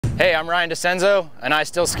Hey, I'm Ryan Decenzo, and I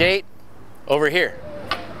still skate over here.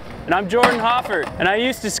 And I'm Jordan Hoffart, and I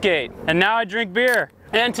used to skate, and now I drink beer.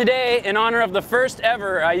 And today, in honor of the first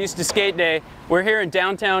ever I Used to Skate Day, we're here in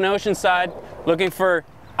downtown Oceanside looking for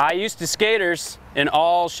I Used to Skaters in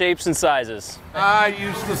all shapes and sizes. I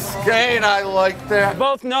used to skate, I like that.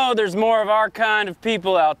 Both know there's more of our kind of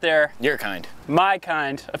people out there. Your kind. My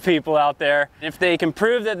kind of people out there. If they can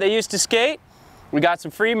prove that they used to skate, we got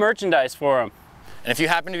some free merchandise for them. And if you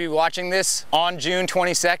happen to be watching this on June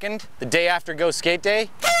 22nd, the day after Go Skate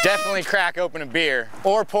Day, definitely crack open a beer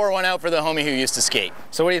or pour one out for the homie who used to skate.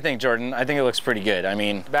 So what do you think, Jordan? I think it looks pretty good. I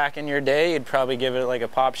mean, back in your day, you'd probably give it like a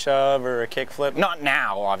pop shove or a kickflip. Not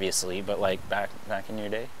now, obviously, but like back in your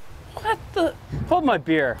day. What the? Hold my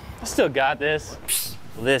beer. I still got this.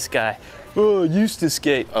 This guy. Oh, used to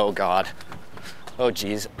skate. Oh, God. Oh,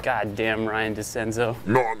 geez. Goddamn Ryan Decenzo.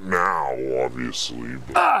 Not now, obviously.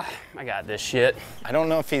 I got this shit. I don't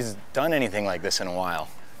know if he's done anything like this in a while.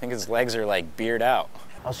 I think his legs are like beard out.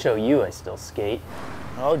 I'll show you I still skate.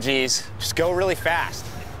 Oh, geez. Just go really fast.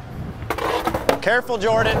 Careful,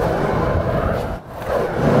 Jordan.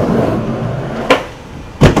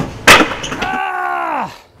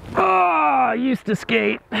 I used to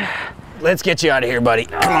skate. Let's get you out of here, buddy.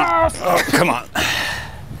 Come on. Oh, come on.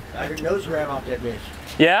 Your nose ran off that bitch.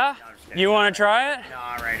 Yeah? You want to try it?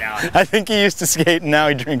 Nah, right now. I think he used to skate and now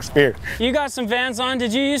he drinks beer. You got some Vans on.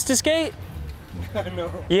 Did you used to skate?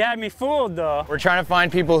 No. You had me fooled, though. We're trying to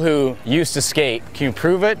find people who used to skate. Can you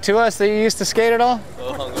prove it to us that you used to skate at all?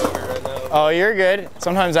 I'm hungover right now. Oh, you're good.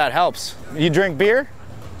 Sometimes that helps. You drink beer?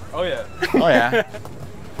 Oh yeah. Oh, yeah.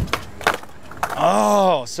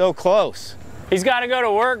 Oh, so close. He's got to go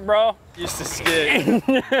to work, bro. Used to skate.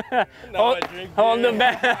 Now I drink Hold beer. him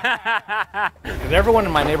back. And everyone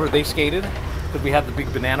in my neighborhood, they skated because we had the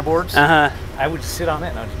big banana boards. Uh-huh. I would sit on it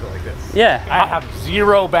and I would just go like this. Yeah. I have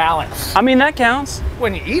zero balance. I mean, that counts.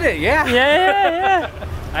 When you eat it, yeah. Yeah.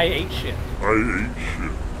 I ate shit. I ate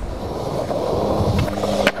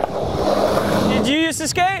shit. Did you used to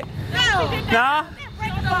skate? No. Nah?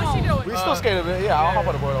 We still skate a bit. Yeah, I'll hop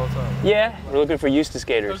on a board all the time. Yeah. We're looking for used to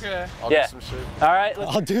skaters. Okay. I'll Yeah. do some shit. All right.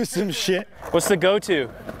 I'll do some shit. What's the go-to?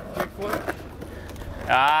 Kickflip.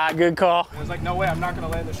 Ah, good call. I was like, no way, I'm not gonna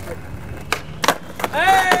land this trick.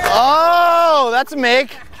 Oh, that's a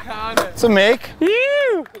make. It's a make.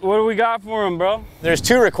 Ew. What do we got for him, bro? There's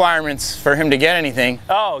 2 requirements for him to get anything.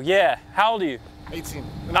 Oh, yeah. How old are you? 18.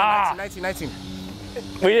 Ah. 19.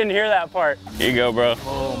 We didn't hear that part. Here you go, bro.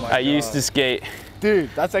 Oh my I used to skate.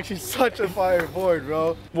 Dude, that's actually such a fire board,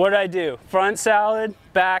 bro. What'd I do? Front salad,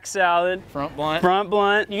 back salad, Front blunt. front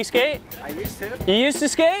blunt. You skate? I used to. You used to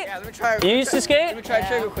skate? Yeah, let me try. You used to skate? Let me try a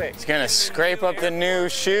trick real quick. He's gonna scrape up the new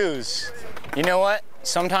shoes. You know what?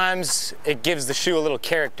 Sometimes it gives the shoe a little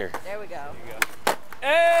character. There we go.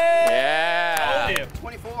 Hey! Yeah.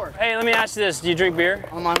 24. Hey, let me ask you this. Do you drink beer?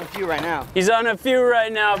 I'm on a few right now. He's on a few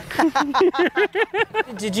right now.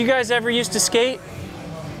 Did you guys ever used to skate?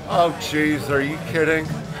 Oh, jeez, are you kidding?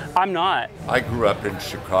 I'm not. I grew up in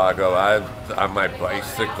Chicago. I'm on my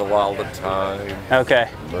bicycle all the time. Okay.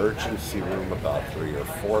 Emergency room about 3 or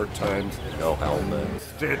 4 times. No helmet.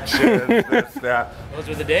 Stitches, this, that. Those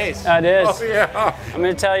were the days. That is. Oh, yeah. I'm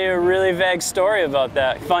gonna tell you a really vague story about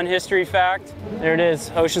that. Fun history fact. There it is,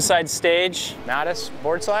 Oceanside stage. Natas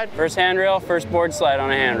board slide? First handrail, first board slide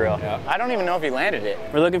on a handrail. Yeah. I don't even know if he landed it.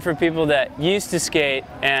 We're looking for people that used to skate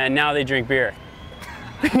and now they drink beer.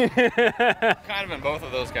 Kind of in both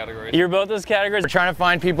of those categories. You're both those categories? We're trying to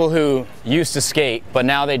find people who used to skate, but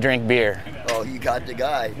now they drink beer. Oh, you got the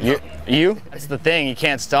guy. You? That's the thing, you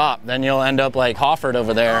can't stop. Then you'll end up like Hoffart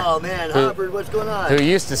over there. Oh man, Hoffart, what's going on? Who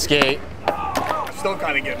used to skate. Still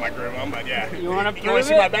kind of getting my groove on, but yeah. You want to You prove want to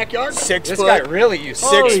see my it? backyard? 6 This foot. guy really used to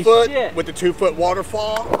Holy 6 foot shit. with the 2-foot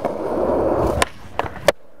waterfall.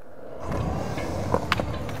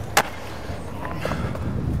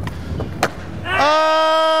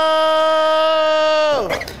 Oh!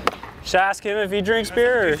 Just ask him if he drinks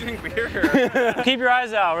beer. Keep your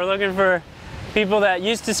eyes out. We're looking for people that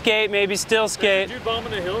used to skate, maybe still skate. Dude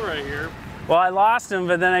bombing the hill right here. Well, I lost him,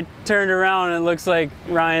 but then I turned around and it looks like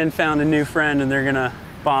Ryan found a new friend and they're gonna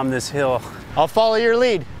bomb this hill. I'll follow your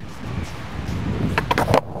lead.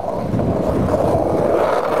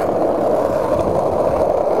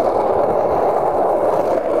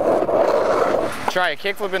 Try a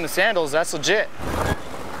kickflip in the sandals, that's legit.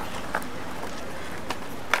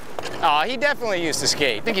 Oh, he definitely used to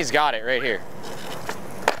skate. I think he's got it right here.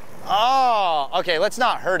 Oh, okay, let's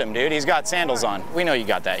not hurt him, dude. He's got sandals on. We know you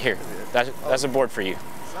got that. Here, that's a board for you.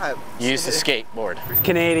 You used to skateboard.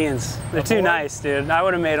 Canadians. They're too nice, dude. I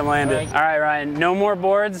would have made them land it. All right, Ryan. No more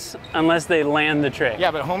boards unless they land the trick.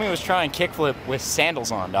 Yeah, but homie was trying kickflip with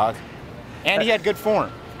sandals on, dog. And he had good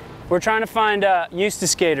form. We're trying to find used to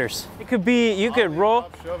skaters. It could be, you could roll.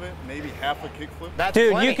 Pop shove it, maybe half a kickflip. That's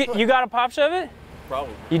Dude, plenty. you got a pop shove it?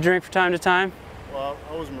 Probably. You drink from time to time? Well,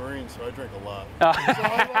 I was a Marine, so I drink a lot. Oh.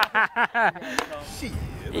 Shit,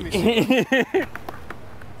 let me see.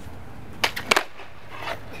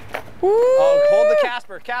 Oh, hold the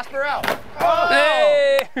Casper out. Oh.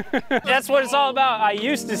 Hey! That's what it's all about. I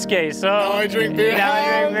used to skate, so. Now I drink beer. Now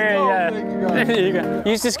I drink beer, yeah. There you go.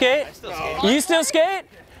 You used to skate? I still skate. You still skate?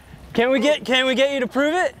 Can we get you to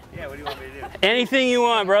prove it? Yeah, what do you want me to do? Anything you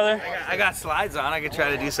want, brother. I got slides on. I could try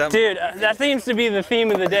to do something. Dude, that seems to be the theme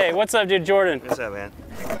of the day. What's up, dude, Jordan? What's up, man?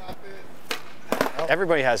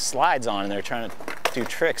 Everybody has slides on and they're trying to do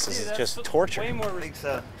tricks. This is just torture. Way more. I think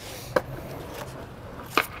so.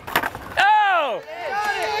 Oh!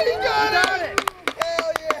 You got it!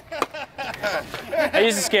 Hell yeah! I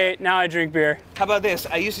used to skate, now I drink beer. How about this?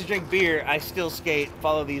 I used to drink beer. I still skate.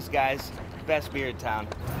 Follow these guys. Best beer in town.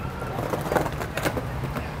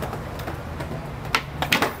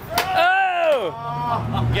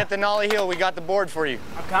 Oh! Get the nollie heel, we got the board for you.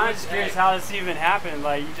 I'm kind of just curious how this even happened.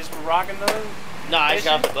 Like, you just were rocking those? No, I just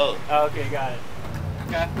got off the boat. Oh, okay, got it.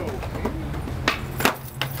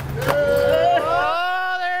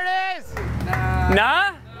 Oh, there it is!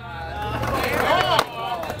 Nah?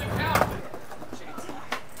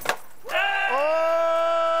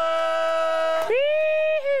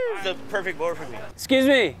 It's the perfect board for me. Excuse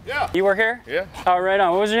me. Yeah. You work here? Yeah. Oh, right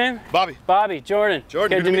on. What was your name? Bobby. Bobby. Jordan.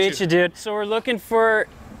 Jordan, Good to meet you, dude. So we're looking for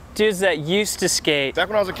dudes that used to skate. Back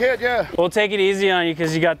when I was a kid, yeah. We'll take it easy on you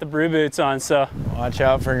because you got the brew boots on, so. Watch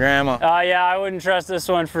out for grandma. Yeah, I wouldn't trust this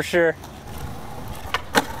one for sure.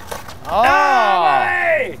 Oh!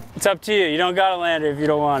 Hey! It's up to you. You don't gotta land it if you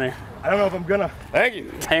don't want to. I don't know if I'm gonna. Thank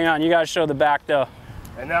you. Hang on, you gotta show the back though.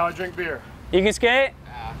 And now I drink beer. You can skate?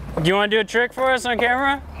 Do you want to do a trick for us on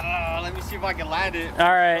camera? Let me see if I can land it.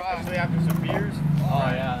 All right. Especially after some beers. Oh,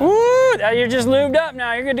 yeah. Woo! Now you're just lubed up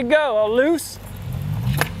now. You're good to go. All loose.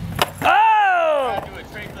 Oh! Do a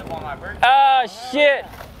tray flip on my birthday. Oh, shit.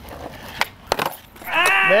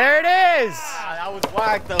 There it is! That was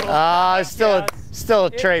whack, though. Still a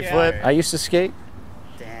tray flip. I used to skate,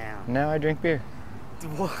 Damn. now I drink beer.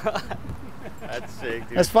 That's sick,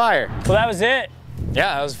 dude. That's fire. Well, that was it.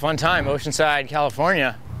 Yeah, that was a fun time. Oceanside,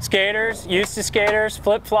 California. Skaters, used to skaters,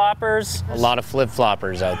 flip-floppers, A lot of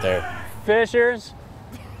flip-floppers out there. fishers,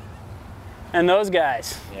 and those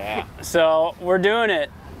guys. Yeah. So we're doing it.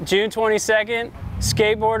 June 22nd,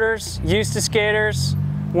 skateboarders, used to skaters,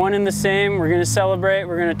 one and the same. We're gonna celebrate,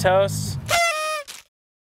 we're gonna toast.